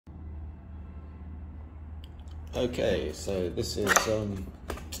Okay, so this is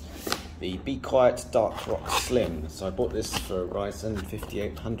the Bequiet Dark Rock Slim. So I bought this for Ryzen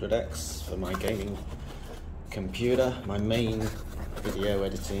 5800X for my gaming computer, my main video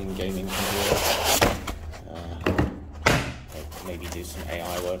editing gaming computer. I'll maybe do some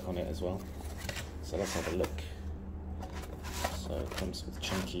AI work on it as well. So let's have a look. So it comes with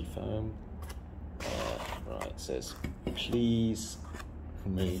chunky foam. Right, it says please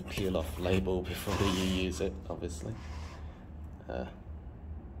peel off label before you use it, obviously.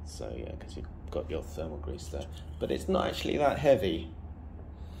 So yeah, because you've got your thermal grease there. But it's not actually that heavy.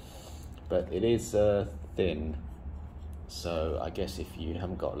 But it is thin. So I guess if you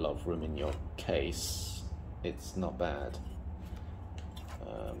haven't got a lot of room in your case, it's not bad.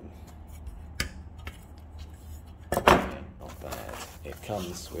 Yeah, not bad. It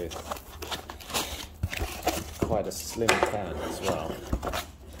comes with quite a slim fan as well,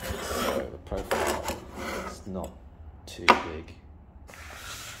 so the profile is not too big.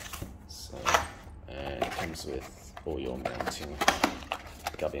 So, and it comes with all your mounting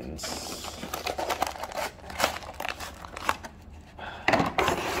gubbins. So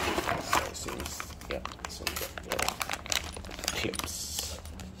it seems, yeah, so you got your clips.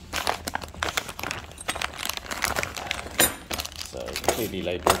 So completely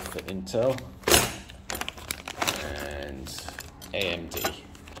labelled for Intel and AMD.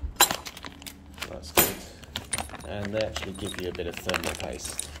 That's good. And they actually give you a bit of thermal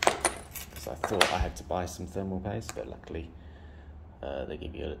paste. So I thought I had to buy some thermal paste, but luckily they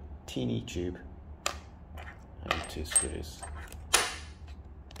give you a teeny tube and 2 screws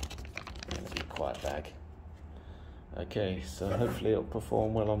and a quiet bag. Okay, so hopefully it'll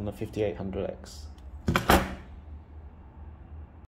perform well on the 5800X.